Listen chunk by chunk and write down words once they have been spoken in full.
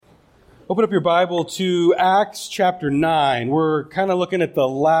Open up your Bible to Acts chapter 9. We're kind of looking at the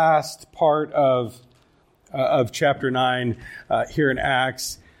last part of chapter 9 here in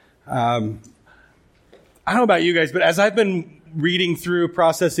Acts. I don't know about you guys, but as I've been reading through,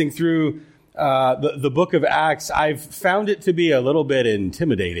 processing through the book of Acts, I've found it to be a little bit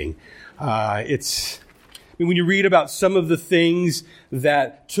intimidating. When you read about some of the things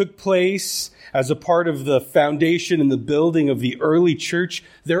that took place as a part of the foundation and the building of the early church,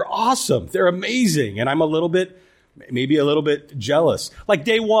 they're awesome. They're amazing. And I'm maybe a little bit jealous. Like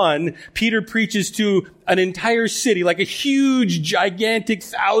day one, Peter preaches to an entire city, like a huge, gigantic,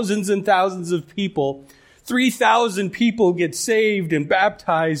 thousands and thousands of people. 3,000 people get saved and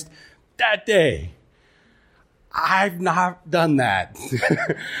baptized that day. I've not done that.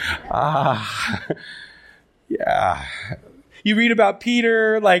 Yeah. You read about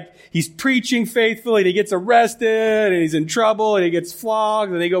Peter, like he's preaching faithfully and he gets arrested and he's in trouble and he gets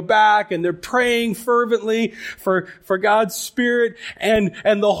flogged and they go back and they're praying fervently for God's Spirit and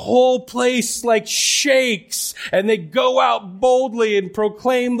the whole place like shakes and they go out boldly and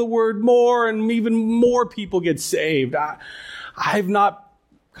proclaim the word more and even more people get saved. I've not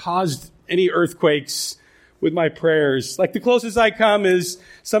caused any earthquakes with my prayers. Like the closest I come is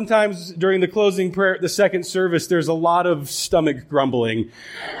sometimes during the closing prayer at the second service, there's a lot of stomach grumbling.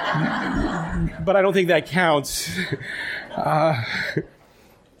 But I don't think that counts.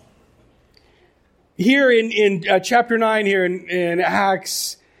 Here in chapter 9 here in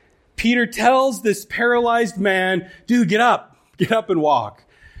Acts, Peter tells this paralyzed man, dude, get up and walk.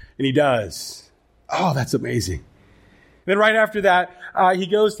 And he does. Oh, that's amazing. Then right after that, he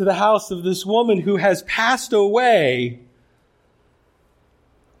goes to the house of this woman who has passed away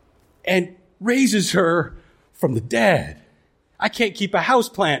and raises her from the dead. I can't keep a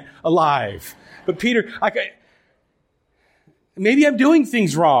houseplant alive. But Peter, maybe I'm doing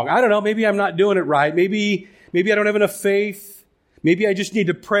things wrong. I don't know. Maybe I'm not doing it right. Maybe I don't have enough faith. Maybe I just need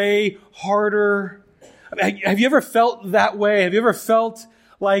to pray harder. Have you ever felt that way? Have you ever felt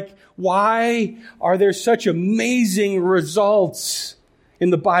like, why are there such amazing results in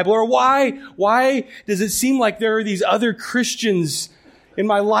the Bible? Or why does it seem like there are these other Christians in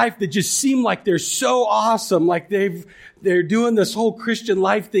my life that just seem like they're so awesome, like they're doing this whole Christian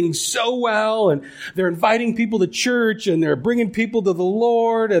life thing so well, and they're inviting people to church, and they're bringing people to the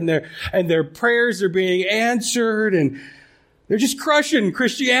Lord, and their prayers are being answered, and they're just crushing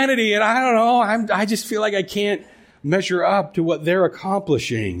Christianity, and I don't know, I just feel like I can't measure up to what they're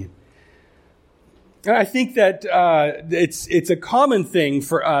accomplishing. And I think that it's a common thing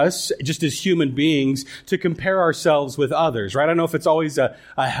for us, just as human beings, to compare ourselves with others, right? I don't know if it's always a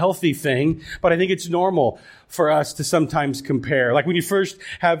healthy thing, but I think it's normal for us to sometimes compare. Like when you first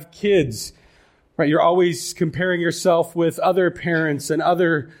have kids, right? You're always comparing yourself with other parents and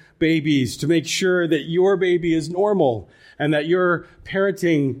other babies to make sure that your baby is normal and that you're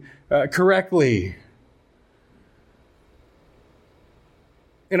parenting correctly.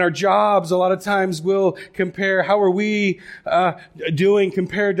 In our jobs, a lot of times we'll compare, how are we doing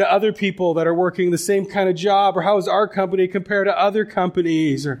compared to other people that are working the same kind of job? Or how is our company compared to other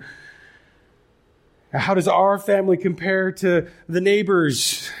companies? Or how does our family compare to the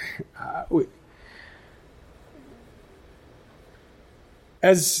neighbors?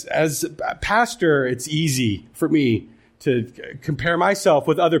 As a pastor, it's easy for me to compare myself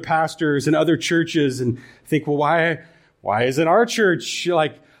with other pastors and other churches and think, well, why isn't our church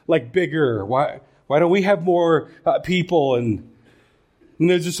like bigger? Why don't we have more people? And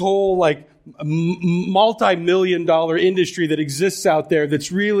there's this whole multi-million-dollar industry that exists out there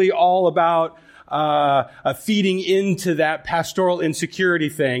that's really all about feeding into that pastoral insecurity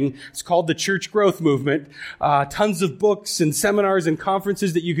thing. It's called the church growth movement. Tons of books and seminars and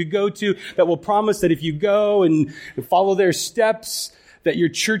conferences that you could go to that will promise that if you go and follow their steps, that your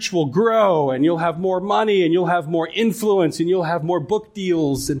church will grow and you'll have more money and you'll have more influence and you'll have more book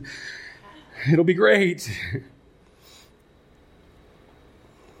deals and it'll be great.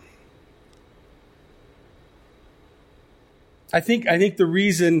 I think the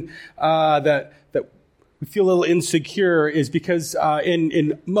reason that we feel a little insecure is because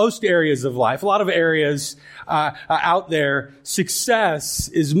in most areas of life, a lot of areas out there, success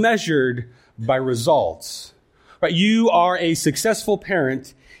is measured by results. Right, you are a successful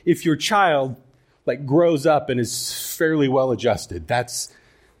parent if your child grows up and is fairly well adjusted.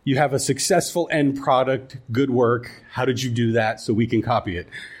 You have a successful end product, good work. How did you do that so we can copy it?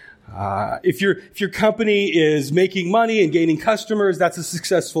 If your company is making money and gaining customers, that's a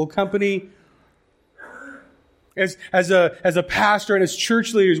successful company. As a pastor and as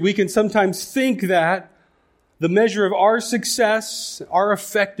church leaders, we can sometimes think that the measure of our success, our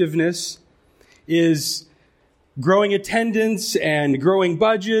effectiveness, is growing attendance and growing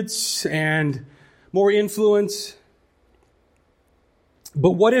budgets and more influence.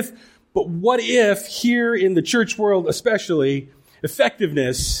 But what if here in the church world especially,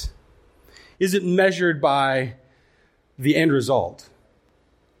 effectiveness isn't measured by the end result?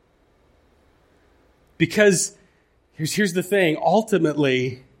 Because here's the thing,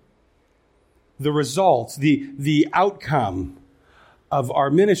 ultimately, the results, the outcome of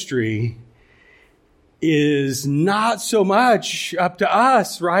our ministry is not so much up to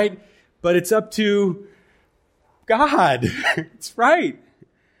us, right? But it's up to God. It's right.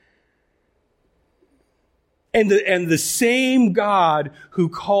 And the same God who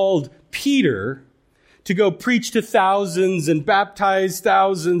called Peter to go preach to thousands and baptize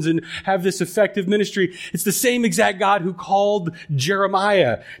thousands and have this effective ministry, it's the same exact God who called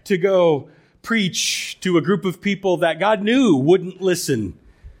Jeremiah to go preach to a group of people that God knew wouldn't listen.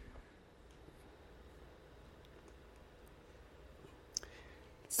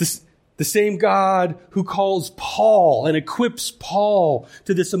 It's the same God who calls Paul and equips Paul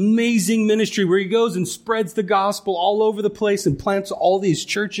to this amazing ministry where he goes and spreads the gospel all over the place and plants all these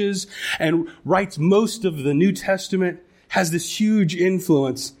churches and writes most of the New Testament, has this huge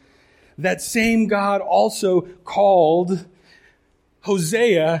influence. That same God also called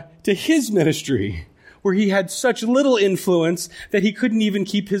Hosea to his ministry, where he had such little influence that he couldn't even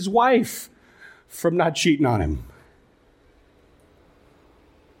keep his wife from not cheating on him.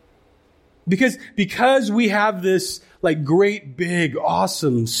 Because we have this like great, big,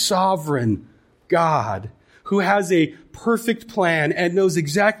 awesome, sovereign God who has a perfect plan and knows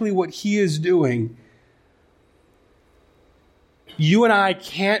exactly what he is doing, you and I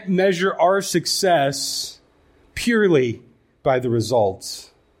can't measure our success purely by the results.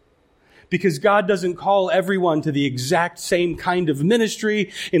 Because God doesn't call everyone to the exact same kind of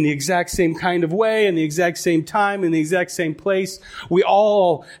ministry, in the exact same kind of way, in the exact same time, in the exact same place. We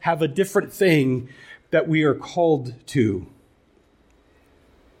all have a different thing that we are called to.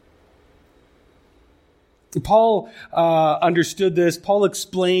 Paul understood this. Paul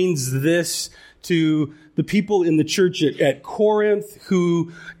explains this to the people in the church at Corinth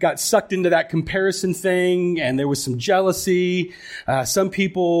who got sucked into that comparison thing, and there was some jealousy. Some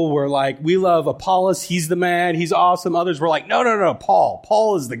people were like, we love Apollos, he's the man, he's awesome. Others were like, no, Paul.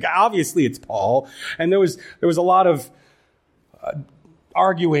 Paul is the guy. Obviously it's Paul. And there was a lot of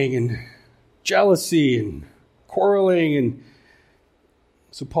arguing and jealousy and quarreling. And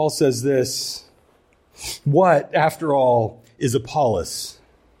so Paul says this, what, after all, is Apollos?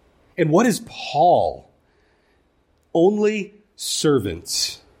 And what is Paul? Only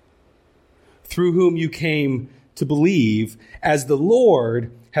servants through whom you came to believe, as the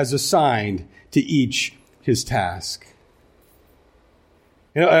Lord has assigned to each his task.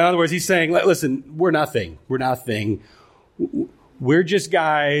 In other words, he's saying, listen, we're nothing. We're nothing. We're just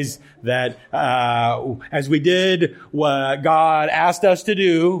guys that, as we did what God asked us to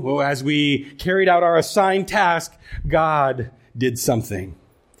do, as we carried out our assigned task, God did something.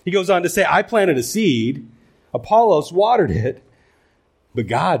 He goes on to say, I planted a seed, Apollos watered it, but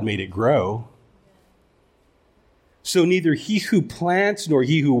God made it grow. So neither he who plants nor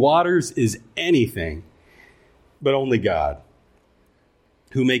he who waters is anything, but only God,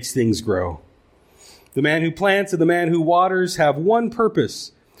 who makes things grow. The man who plants and the man who waters have one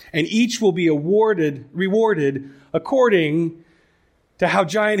purpose, and each will be rewarded according to how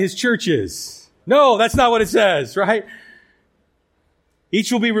giant his church is. No, that's not what it says, right? Each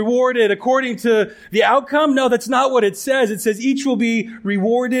will be rewarded according to the outcome. No, that's not what it says. It says each will be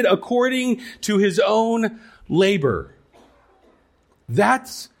rewarded according to his own labor.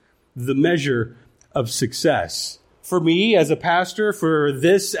 That's the measure of success. For me as a pastor, for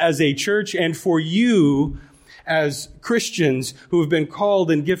this as a church, and for you as Christians who have been called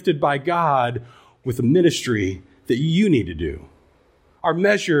and gifted by God with a ministry that you need to do. Our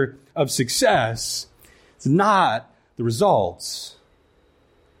measure of success is not the results,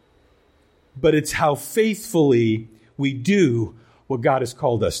 but it's how faithfully we do what God has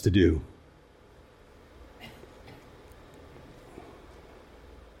called us to do.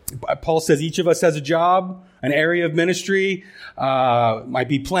 Paul says each of us has a job, an area of ministry. It might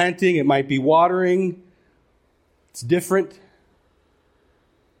be planting, it might be watering. It's different.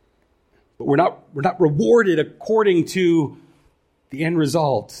 But we're not rewarded according to the end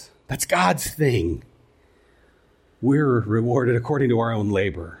result. That's God's thing. We're rewarded according to our own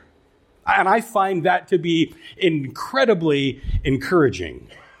labor. And I find that to be incredibly encouraging.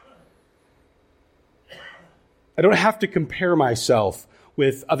 I don't have to compare myself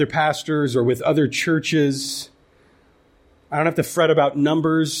with other pastors or with other churches. I don't have to fret about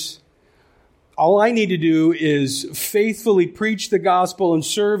numbers. All I need to do is faithfully preach the gospel and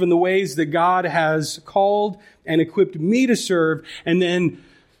serve in the ways that God has called and equipped me to serve, and then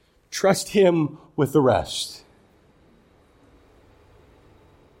trust Him with the rest.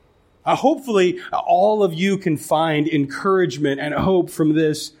 Hopefully, all of you can find encouragement and hope from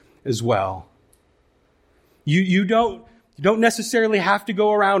this as well. You don't necessarily have to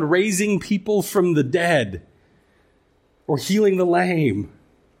go around raising people from the dead or healing the lame.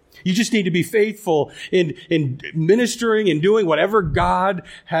 You just need to be faithful in ministering and doing whatever God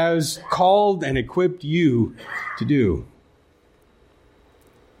has called and equipped you to do.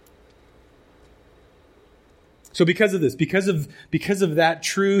 So because of this, because of that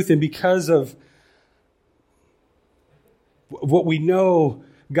truth, and because of what we know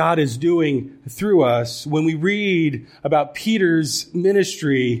God is doing through us, when we read about Peter's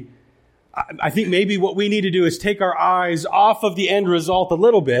ministry, I think maybe what we need to do is take our eyes off of the end result a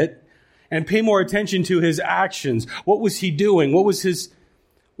little bit and pay more attention to his actions. What was he doing? What was his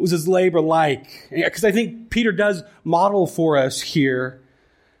labor like? Because I think Peter does model for us here,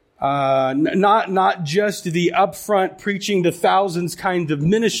 not just the upfront preaching to thousands kind of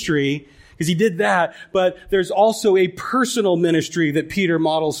ministry, because he did that, but there's also a personal ministry that Peter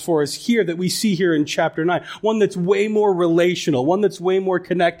models for us here that we see here in chapter 9. One that's way more relational, one that's way more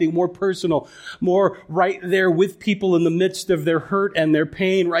connecting, more personal, more right there with people in the midst of their hurt and their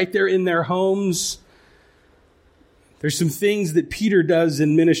pain, right there in their homes. There's some things that Peter does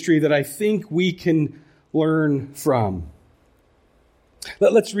in ministry that I think we can learn from.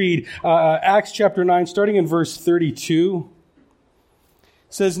 Let's read Acts chapter 9, starting in verse 32.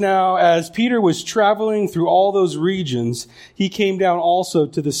 It says, "Now, as Peter was traveling through all those regions, he came down also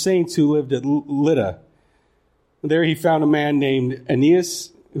to the saints who lived at Lydda. There he found a man named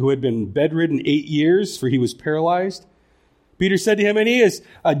Aeneas, who had been bedridden 8 years, for he was paralyzed. Peter said to him, 'Aeneas,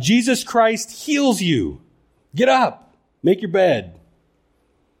 Jesus Christ heals you. Get up, make your bed.'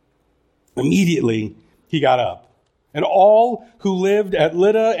 Immediately he got up, and all who lived at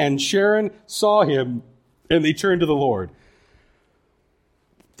Lydda and Sharon saw him, and they turned to the Lord."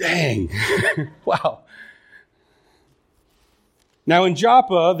 Dang. Wow. Now in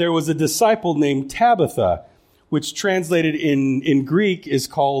Joppa, there was a disciple named Tabitha, which translated in Greek is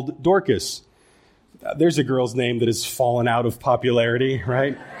called Dorcas. There's a girl's name that has fallen out of popularity,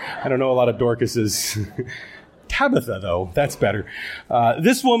 right? I don't know a lot of Dorcases. Tabitha, though, that's better.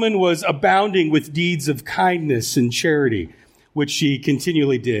 This woman was abounding with deeds of kindness and charity, which she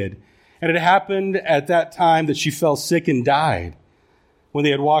continually did. And it happened at that time that she fell sick and died. When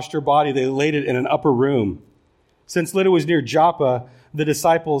they had washed her body, they laid it in an upper room. Since Lydda was near Joppa, the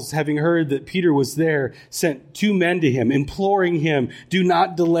disciples, having heard that Peter was there, sent 2 men to him, imploring him, "Do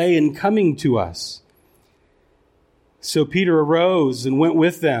not delay in coming to us." So Peter arose and went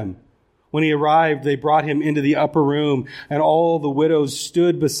with them. When he arrived, they brought him into the upper room, and all the widows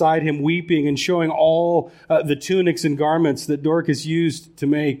stood beside him weeping and showing all the tunics and garments that Dorcas used to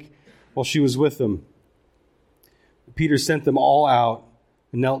make while she was with them. Peter sent them all out,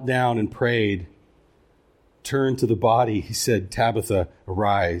 knelt down and prayed. Turned to the body, he said, "Tabitha,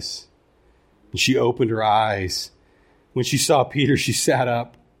 arise." And she opened her eyes. When she saw Peter, she sat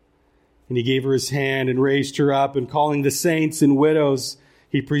up. And he gave her his hand and raised her up. And calling the saints and widows,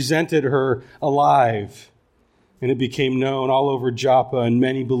 he presented her alive. And it became known all over Joppa, and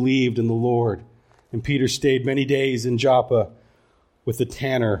many believed in the Lord. And Peter stayed many days in Joppa with a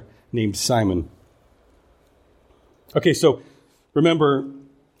tanner named Simon. Okay, so remember,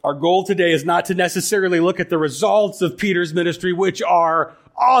 our goal today is not to necessarily look at the results of Peter's ministry, which are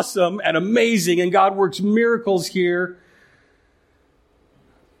awesome and amazing, and God works miracles here.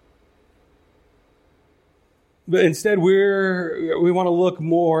 But instead, we want to look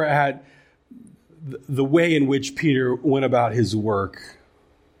more at the way in which Peter went about his work.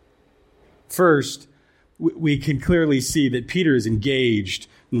 First, we can clearly see that Peter is engaged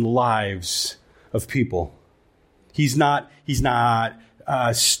in the lives of people. He's not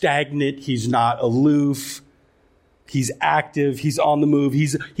stagnant. He's not aloof. He's active. He's on the move.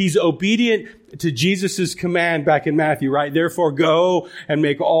 He's obedient to Jesus' command back in Matthew, right? "Therefore go and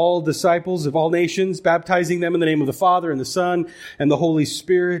make all disciples of all nations, baptizing them in the name of the Father and the Son and the Holy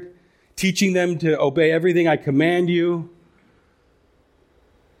Spirit, teaching them to obey everything I command you."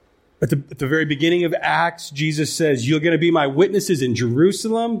 At the very beginning of Acts, Jesus says, "You're going to be my witnesses in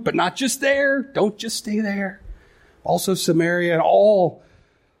Jerusalem," but not just there. Don't just stay there. Also Samaria and all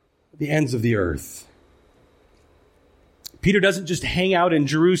the ends of the earth. Peter doesn't just hang out in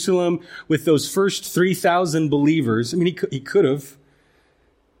Jerusalem with those first 3,000 believers. I mean, he could have.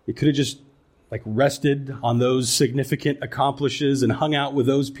 He could have just rested on those significant accomplishes and hung out with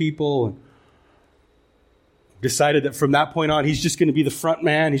those people. decided that from that point on, he's just going to be the front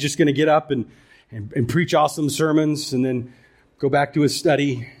man. He's just going to get up and preach awesome sermons and then go back to his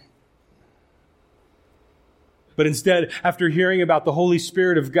study. But instead, after hearing about the Holy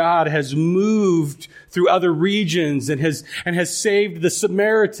Spirit of God, has moved through other regions and has saved the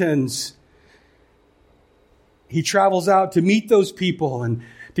Samaritans. He travels out to meet those people and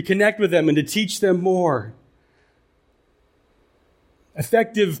to connect with them and to teach them more.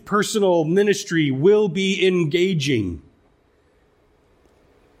 Effective personal ministry will be engaging.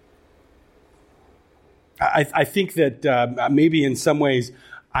 I think that maybe in some ways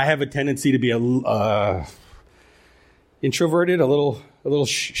I have a tendency to be introverted, a little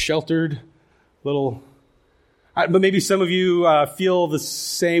sheltered, but maybe some of you feel the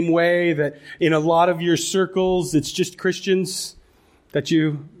same way, that in a lot of your circles, it's just Christians that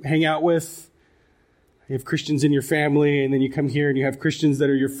you hang out with. You have Christians in your family, and then you come here and you have Christians that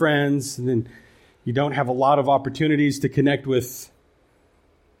are your friends, and then you don't have a lot of opportunities to connect with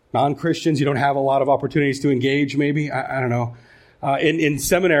non-Christians. You don't have a lot of opportunities to engage, maybe. I don't know. In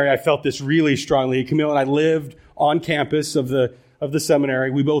seminary, I felt this really strongly. Camille and I lived on campus of the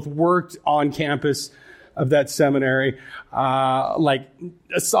seminary. We both worked on campus of that seminary. Like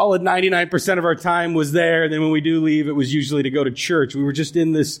a solid 99% of our time was there. And then when we do leave, it was usually to go to church. We were just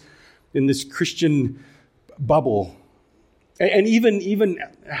in this Christian bubble. And even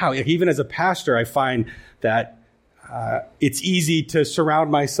as a pastor, I find that it's easy to surround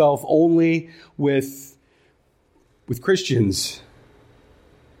myself only with Christians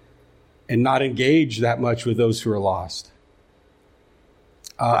and not engage that much with those who are lost.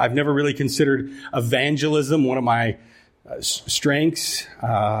 I've never really considered evangelism one of my strengths.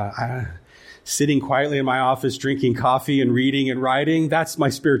 Sitting quietly in my office, drinking coffee and reading and writing, that's my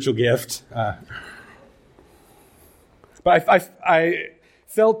spiritual gift. But I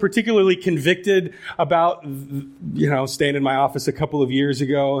felt particularly convicted about, staying in my office a couple of years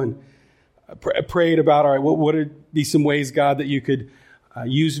ago and prayed about, all right, what would be some ways, God, that you could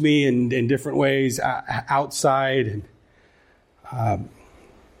use me in different ways outside. And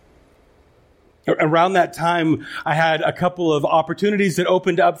around that time, I had a couple of opportunities that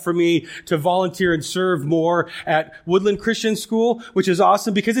opened up for me to volunteer and serve more at Woodland Christian School, which is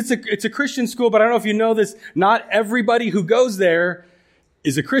awesome because it's a Christian school, but I don't know if you know this, not everybody who goes there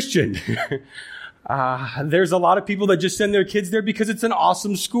is a Christian. There's a lot of people that just send their kids there because it's an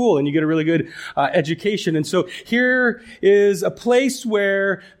awesome school and you get a really good education. And so here is a place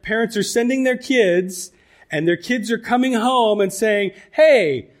where parents are sending their kids and their kids are coming home and saying,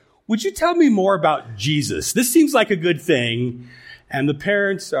 hey, would you tell me more about Jesus? This seems like a good thing. And the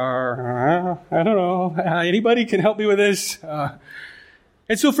parents are, I don't know, anybody can help me with this?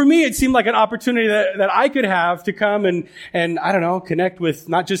 And so for me, it seemed like an opportunity that I could have to come and I don't know, connect with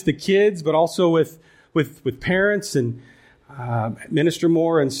not just the kids, but also with parents and minister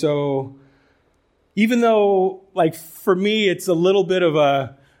more. And so even though, like, for me, it's a little bit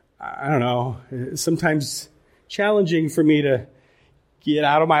of sometimes challenging for me to get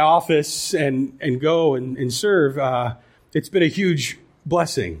out of my office and go and serve, it's been a huge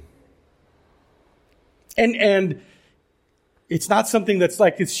blessing. And it's not something that's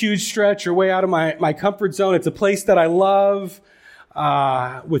like this huge stretch or way out of my comfort zone. It's a place that I love,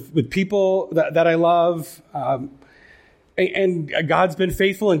 with people that I love. And God's been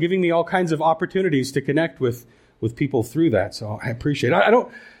faithful in giving me all kinds of opportunities to connect with people through that. So I appreciate it.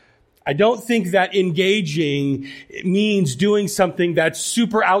 I don't think that engaging means doing something that's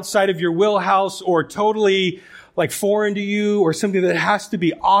super outside of your wheelhouse or totally like foreign to you or something that has to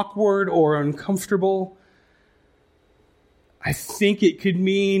be awkward or uncomfortable. I think it could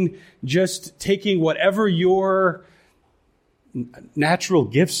mean just taking whatever your natural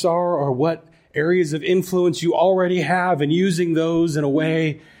gifts are or what areas of influence you already have and using those in a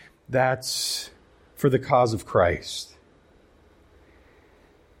way that's for the cause of Christ.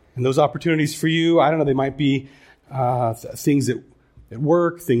 And those opportunities for you, I don't know, they might be things at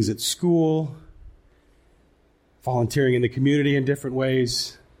work, things at school, volunteering in the community in different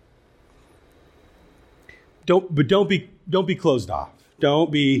ways. Don't be closed off.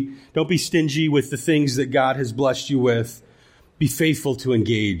 Don't be stingy with the things that God has blessed you with. Be faithful to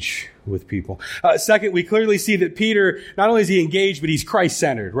engage with people. Second, we clearly see that Peter, not only is he engaged, but he's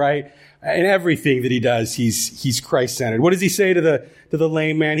Christ-centered, right? In everything that he does, he's Christ-centered. What does he say to the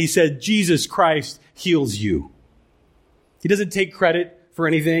lame man? He said, Jesus Christ heals you. He doesn't take credit for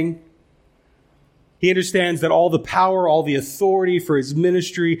anything. He understands that all the power, all the authority for his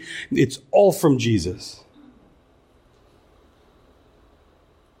ministry, it's all from Jesus.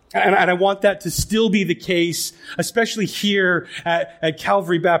 And I want that to still be the case, especially here at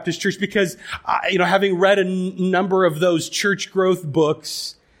Calvary Baptist Church, because, having read a number of those church growth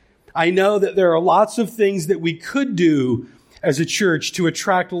books, I know that there are lots of things that we could do as a church to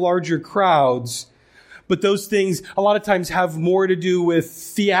attract larger crowds. But those things a lot of times have more to do with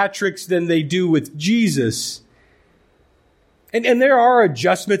theatrics than they do with Jesus. And there are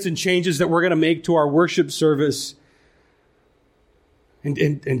adjustments and changes that we're going to make to our worship service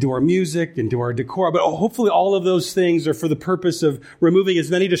and to our music and to our decor. But hopefully all of those things are for the purpose of removing as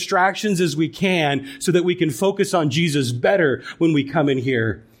many distractions as we can so that we can focus on Jesus better when we come in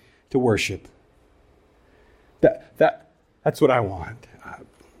here to worship. That's what I want.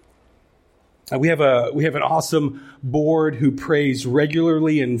 We have an awesome board who prays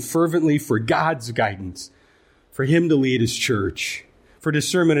regularly and fervently for God's guidance, for Him to lead His church, for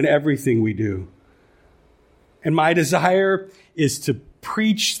discernment in everything we do. And my desire is to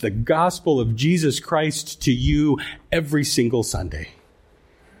preach the gospel of Jesus Christ to you every single Sunday.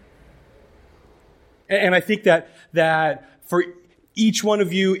 And I think that for each one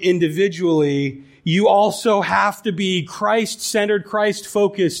of you individually, you also have to be Christ-centered,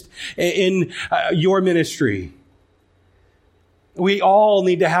 Christ-focused in your ministry. We all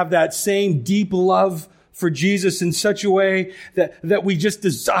need to have that same deep love for Jesus in such a way that we just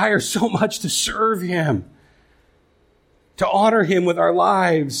desire so much to serve Him, to honor Him with our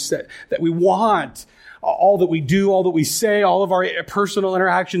lives, that we want all that we do, all that we say, all of our personal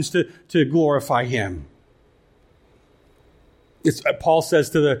interactions to glorify Him. Paul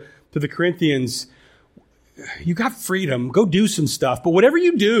says to the Corinthians, you got freedom, go do some stuff, but whatever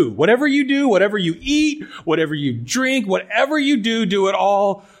you do, whatever you eat, whatever you drink, whatever you do it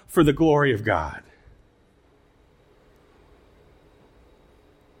all for the glory of God.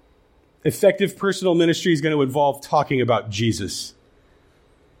 Effective personal ministry is going to involve talking about Jesus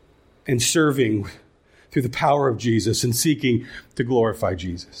and serving through the power of Jesus and seeking to glorify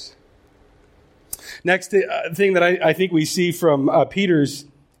Jesus. Next thing that I think we see from Peter's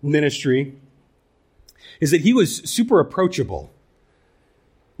ministry is that he was super approachable.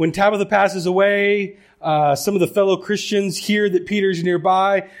 When Tabitha passes away, some of the fellow Christians hear that Peter's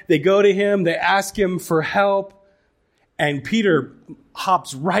nearby. They go to him, they ask him for help, and Peter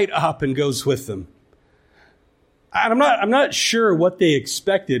hops right up and goes with them. And I'm not sure what they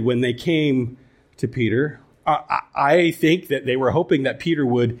expected when they came to Peter. I think that they were hoping that Peter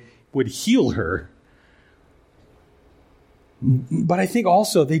would heal her. But I think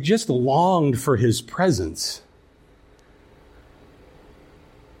also they just longed for his presence.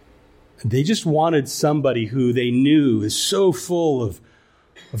 They just wanted somebody who they knew is so full of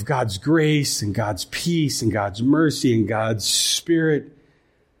God's grace and God's peace and God's mercy and God's Spirit.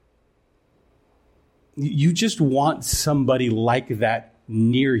 You just want somebody like that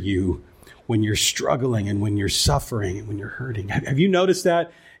near you when you're struggling and when you're suffering and when you're hurting. Have you noticed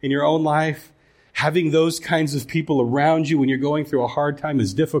that in your own life? Having those kinds of people around you when you're going through a hard time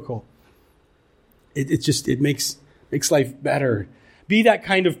is difficult. It makes life better. Be that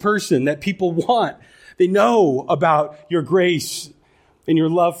kind of person that people want. They know about your grace and your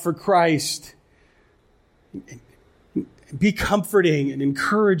love for Christ. Be comforting and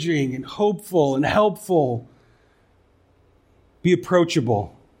encouraging and hopeful and helpful. Be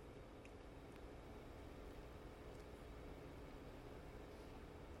approachable.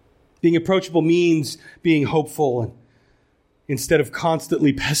 Being approachable means being hopeful instead of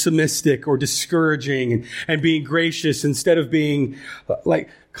constantly pessimistic or discouraging, and being gracious instead of being like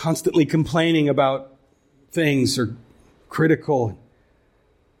constantly complaining about things or critical.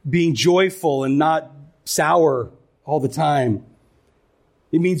 Being joyful and not sour all the time.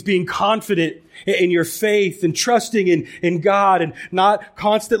 It means being confident in your faith and trusting in God and not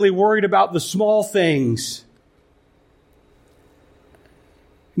constantly worried about the small things.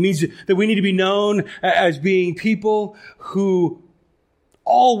 It means that we need to be known as being people who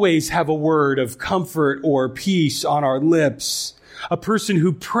always have a word of comfort or peace on our lips. A person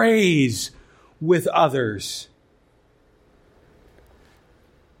who prays with others.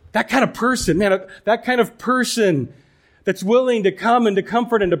 That kind of person, man, that kind of person that's willing to come and to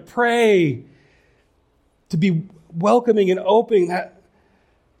comfort and to pray, to be welcoming and opening,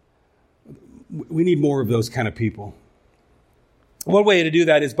 we need more of those kind of people. One way to do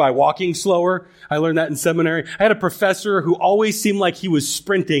that is by walking slower. I learned that in seminary. I had a professor who always seemed like he was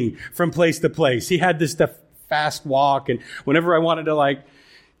sprinting from place to place. He had this fast walk, and whenever I wanted to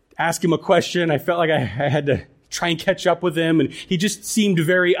ask him a question, I felt like I had to try and catch up with him, and he just seemed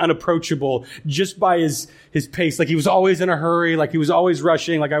very unapproachable just by his pace. Like he was always in a hurry, like he was always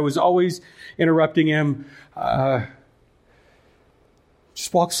rushing, like I was always interrupting him.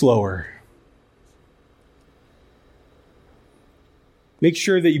 Just walk slower. Make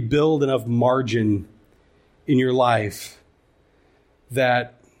sure that you build enough margin in your life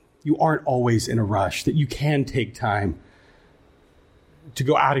that you aren't always in a rush, that you can take time to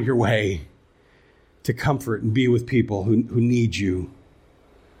go out of your way to comfort and be with people who need you.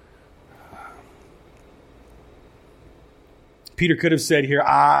 Peter could have said here,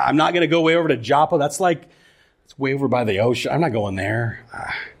 I'm not going to go way over to Joppa. It's way over by the ocean. I'm not going there.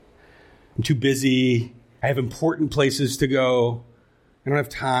 I'm too busy. I have important places to go. I don't have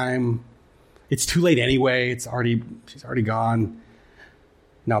time. It's too late anyway. She's already gone.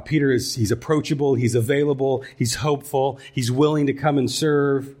 Now, Peter he's approachable. He's available. He's hopeful. He's willing to come and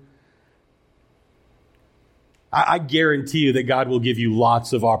serve. I guarantee you that God will give you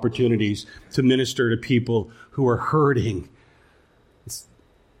lots of opportunities to minister to people who are hurting,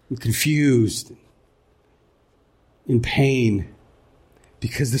 confused, in pain,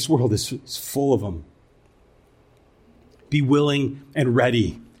 because this world is full of them. Be willing and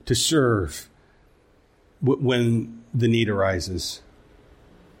ready to serve when the need arises.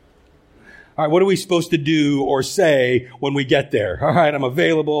 All right, what are we supposed to do or say when we get there? All right, I'm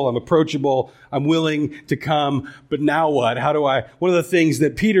available, I'm approachable, I'm willing to come, but now what? One of the things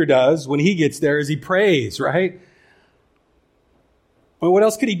that Peter does when he gets there is he prays, right? Well, what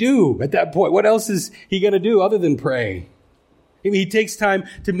else could he do at that point? What else is he going to do other than pray? He takes time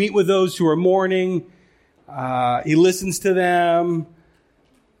to meet with those who are mourning. He listens to them.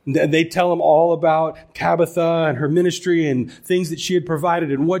 They tell him all about Tabitha and her ministry and things that she had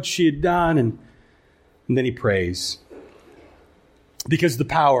provided and what she had done. And then he prays. Because the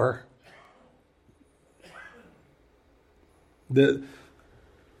power, the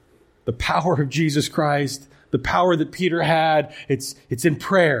power of Jesus Christ, the power that Peter had, it's in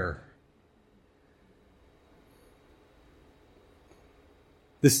prayer.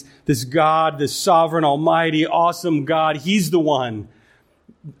 This God, this sovereign, almighty, awesome God, he's the one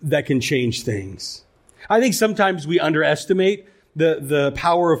that can change things. I think sometimes we underestimate the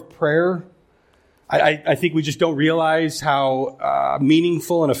power of prayer. I think we just don't realize how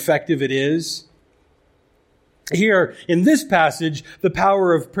meaningful and effective it is. Here, in this passage, the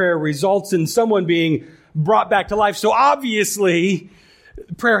power of prayer results in someone being brought back to life. So obviously,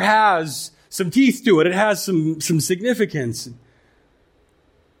 prayer has some teeth to it. It has some significance.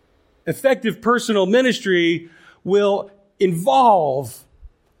 Effective personal ministry will involve,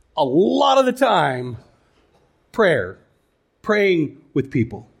 a lot of the time, praying with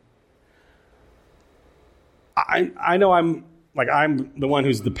people. I know I'm the one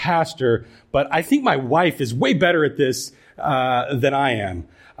who's the pastor, but I think my wife is way better at this than I am.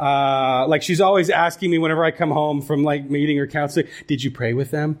 She's always asking me whenever I come home from meeting or counseling, did you pray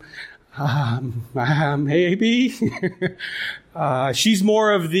with them? Maybe. She's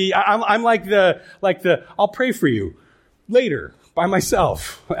more of the, I'm like the, I'll pray for you later by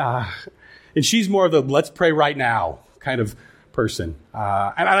myself. And she's more of the, let's pray right now kind of person.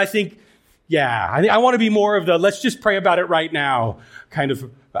 And I think, I want to be more of the, let's just pray about it right now kind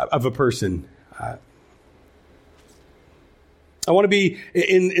of a person. I want to be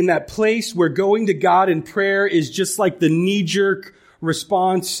in that place where going to God in prayer is just like the knee-jerk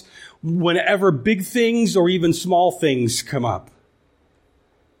response whenever big things or even small things come up.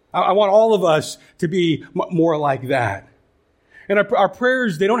 I want all of us to be more like that. And our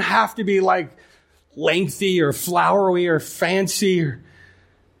prayers, they don't have to be lengthy or flowery or fancy.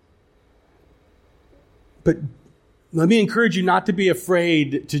 But let me encourage you not to be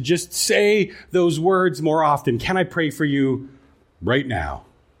afraid to just say those words more often. Can I pray for you right now?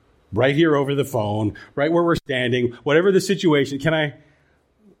 Right here over the phone, right where we're standing, whatever the situation.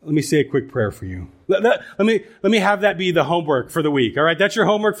 Let me say a quick prayer for you. Let me have that be the homework for the week. All right, that's your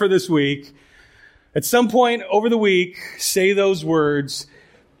homework for this week. At some point over the week, say those words.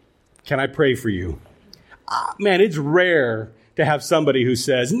 Can I pray for you? Man, it's rare to have somebody who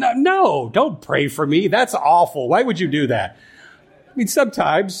says, no, don't pray for me. That's awful. Why would you do that? I mean,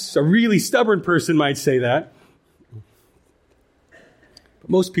 sometimes a really stubborn person might say that. But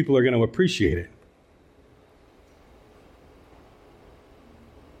most people are going to appreciate it.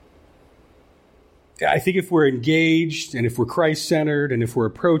 I think if we're engaged and if we're Christ-centered and if we're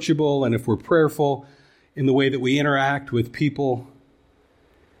approachable and if we're prayerful in the way that we interact with people,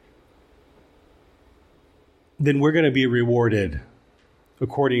 then we're going to be rewarded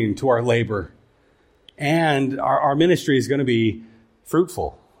according to our labor. And our ministry is going to be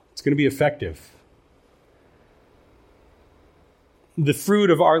fruitful. It's going to be effective. The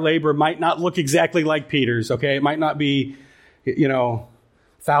fruit of our labor might not look exactly like Peter's, okay? It might not be,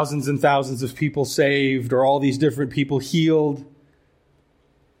 thousands and thousands of people saved or all these different people healed.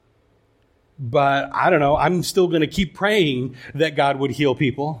 but I don't know, I'm still going to keep praying that God would heal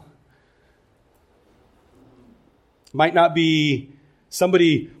people. Might not be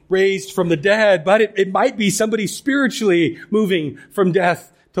somebody raised from the dead, but it might be somebody spiritually moving from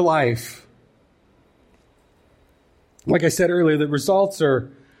death to life. Like I said earlier, the results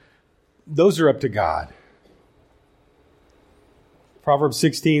those are up to God. Proverbs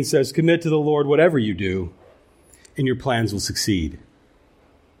 16 says, commit to the Lord whatever you do, and your plans will succeed.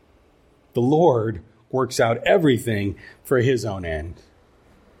 The Lord works out everything for his own end.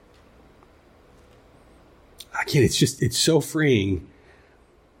 Again, it's so freeing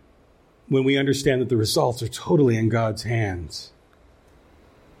when we understand that the results are totally in God's hands.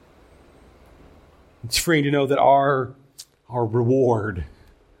 It's freeing to know that our reward,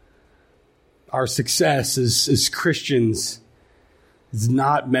 our success as Christians is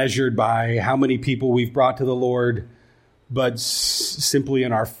not measured by how many people we've brought to the Lord, but simply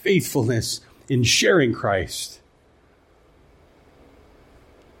in our faithfulness in sharing Christ.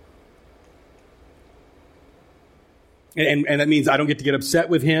 And that means I don't get to get upset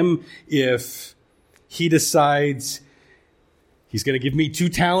with him if he decides he's going to give me 2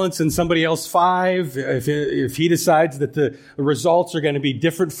 talents and somebody else 5. If he decides that the results are going to be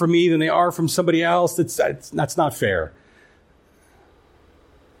different for me than they are from somebody else, that's not fair.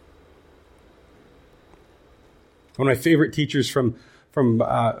 One of my favorite teachers from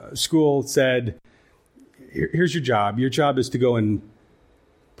school said, here's your job. Your job is to go and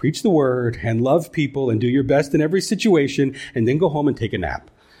preach the word and love people and do your best in every situation and then go home and take a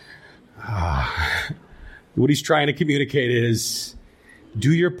nap. What he's trying to communicate is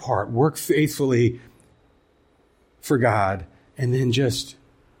do your part, work faithfully for God, and then just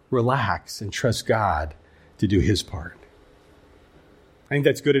relax and trust God to do his part. I think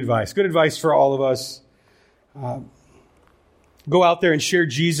that's good advice. Good advice for all of us. Go out there and share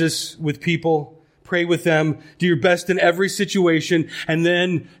Jesus with people. Pray with them. Do your best in every situation, and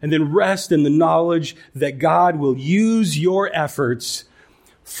then rest in the knowledge that God will use your efforts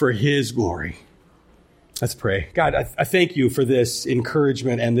for his glory. Let's pray. God, I thank you for this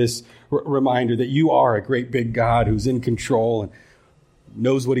encouragement and this reminder that you are a great big God who's in control and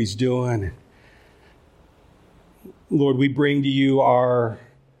knows what he's doing. Lord, we bring to you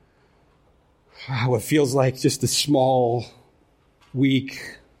what feels like just a small,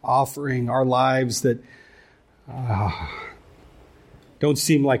 weak offering, our lives that don't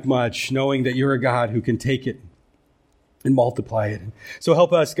seem like much, knowing that you're a God who can take it and multiply it. So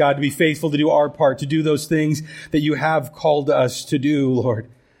help us, God, to be faithful to do our part, to do those things that you have called us to do, Lord.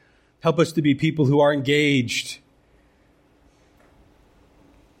 Help us to be people who are engaged,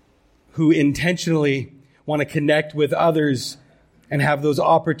 who intentionally want to connect with others and have those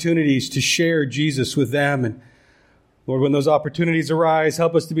opportunities to share Jesus with them. And Lord, when those opportunities arise,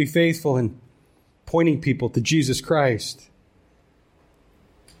 help us to be faithful in pointing people to Jesus Christ.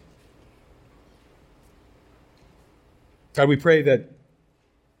 God, we pray that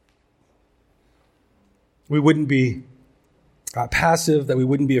we wouldn't be passive, that we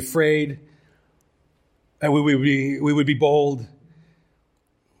wouldn't be afraid, that we would be bold.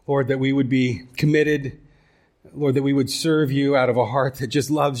 Lord, that we would be committed. Lord, that we would serve you out of a heart that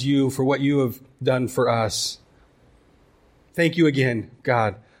just loves you for what you have done for us. Thank you again,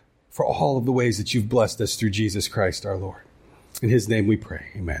 God, for all of the ways that you've blessed us through Jesus Christ our Lord. In his name we pray.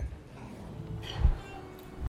 Amen.